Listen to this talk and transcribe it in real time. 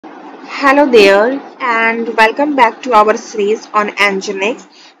Hello there, and welcome back to our series on Nginx.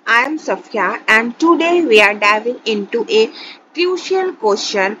 I am Safia, and today we are diving into a crucial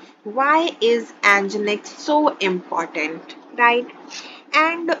question: why is Nginx so important? Right?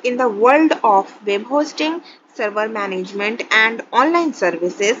 And in the world of web hosting, server management, and online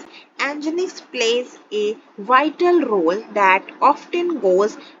services, Nginx plays a vital role that often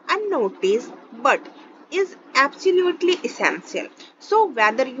goes unnoticed but is absolutely essential. So,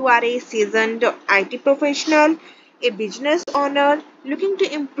 whether you are a seasoned IT professional, a business owner looking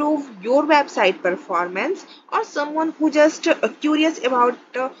to improve your website performance, or someone who just curious about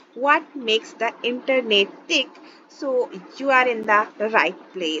what makes the internet tick, so you are in the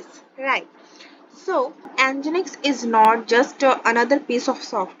right place, right? So, Nginx is not just another piece of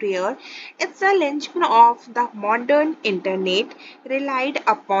software, it's a linchpin of the modern internet, relied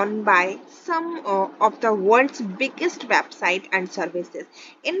upon by some of the world's biggest website and services.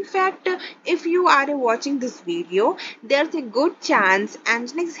 In fact, if you are watching this video, there's a good chance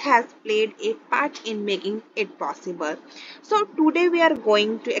Nginx has played a part in making it possible. So, today we are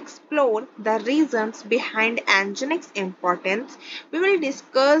going to explore the reasons behind Nginx importance. We will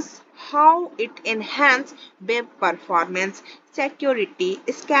discuss how it enhances web performance, security,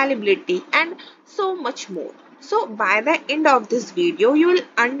 scalability, and so much more. So, by the end of this video, you will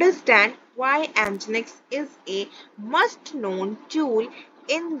understand why Nginx is a must known tool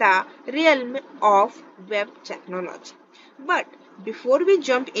in the realm of web technology. But before we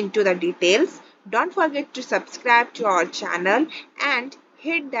jump into the details, don't forget to subscribe to our channel and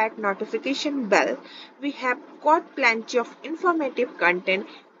hit that notification bell. We have got plenty of informative content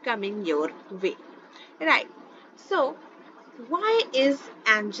coming your way. Right. So, why is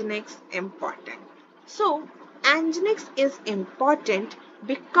Nginx important? So, Nginx is important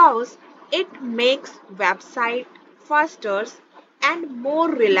because it makes website faster and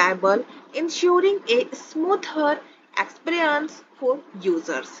more reliable, ensuring a smoother experience for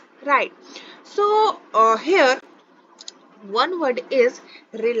users. Right. So, here one word is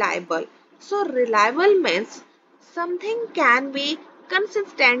reliable. So, reliable means something can be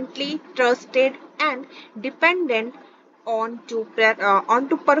consistently trusted and dependent on to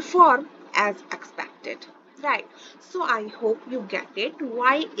perform as expected. Right. So, I hope you get it.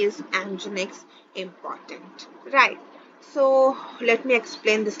 Why is Nginx important? Right. So, let me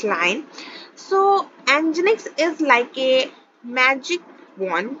explain this line. So, Nginx is like a magic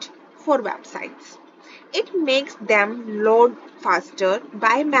wand for websites. It makes them load faster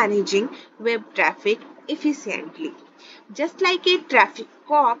by managing web traffic efficiently. Just like a traffic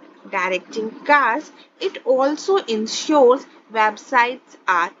cop directing cars, it also ensures websites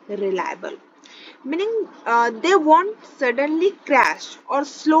are reliable, meaning they won't suddenly crash or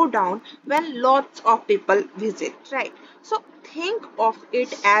slow down when lots of people visit, right? So think of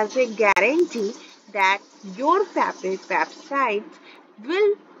it as a guarantee that your favorite websites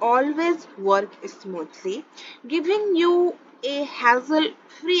will always work smoothly, giving you a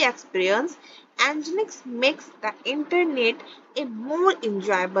hassle-free experience. Nginx makes the internet a more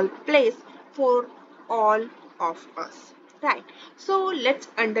enjoyable place for all of us. Right. So let's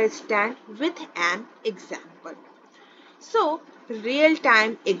understand with an example. So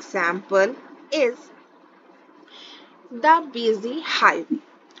real-time example is the busy highway.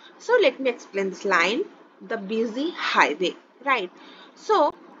 So let me explain this line. The busy highway. Right.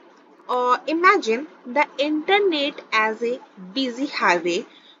 So imagine the internet as a busy highway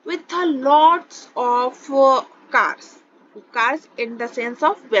with a lots of cars in the sense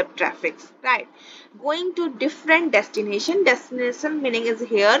of web traffic, right? Going to different destination meaning is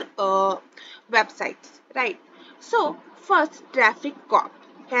here websites, right? So first traffic cop.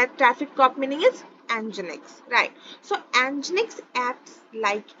 Here traffic cop meaning is Nginx, right? So Nginx acts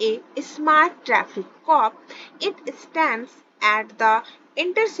like a smart traffic cop. It stands at the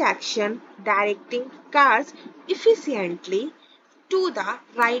intersection directing cars efficiently to the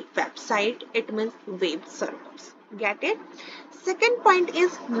right website. It means web servers. Get it? Second point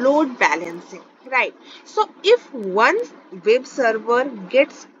is load balancing, right? So if one web server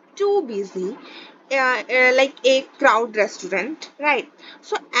gets too busy, like a crowd restaurant, right?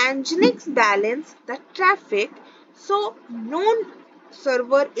 So Nginx balance the traffic so no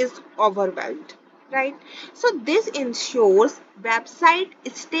server is overwhelmed, right? So this ensures website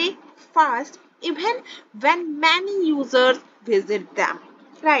stay fast even when many users visit them,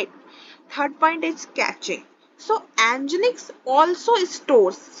 right? Third point is caching. So Nginx also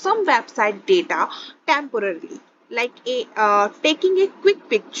stores some website data temporarily, like taking a quick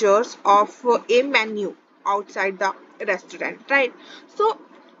pictures of a menu outside the restaurant, right? So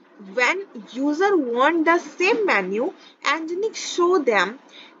when user want the same menu, Nginx show them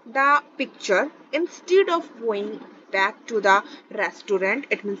the picture instead of going back to the restaurant,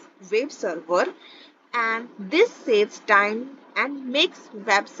 it means web server, and this saves time and makes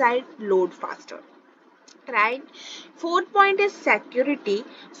website load faster, right? Fourth point is security.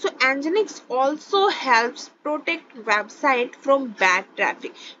 So Nginx also helps protect website from bad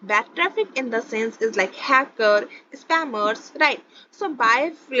traffic in the sense is like hacker, spammers, right? So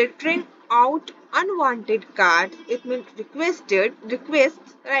by filtering out unwanted cards, it means requested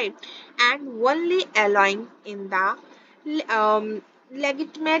requests, right, and only allowing in the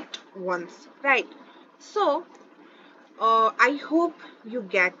legitimate ones, right? So I hope you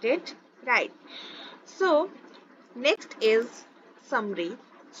get it, right? So next is summary.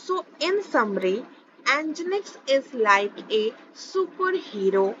 So in summary, Nginx is like a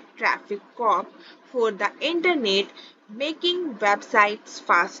superhero traffic cop for the internet, making websites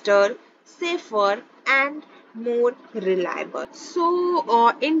faster, safer, and more reliable.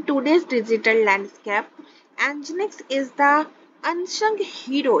 So in today's digital landscape, Nginx is the unsung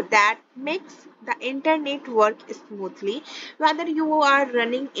hero that makes the internet work smoothly. Whether you are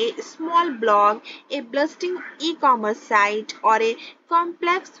running a small blog, a bustling e-commerce site, or a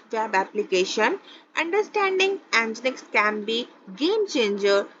complex web application, understanding Nginx can be game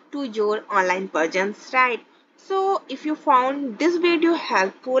changer to your online presence, right? So if you found this video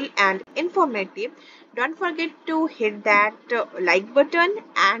helpful and informative, don't forget to hit that like button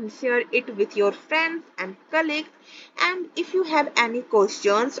and share it with your friends and colleagues. And if you have any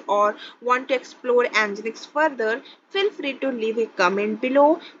questions or want to explore Nginx further, feel free to leave a comment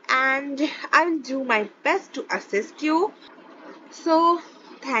below and I will do my best to assist you. So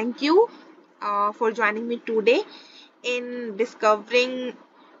thank you for joining me today in discovering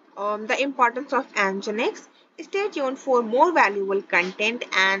the importance of Nginx. Stay tuned for more valuable content,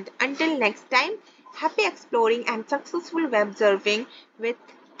 and until next time, happy exploring and successful web surfing with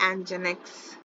Nginx.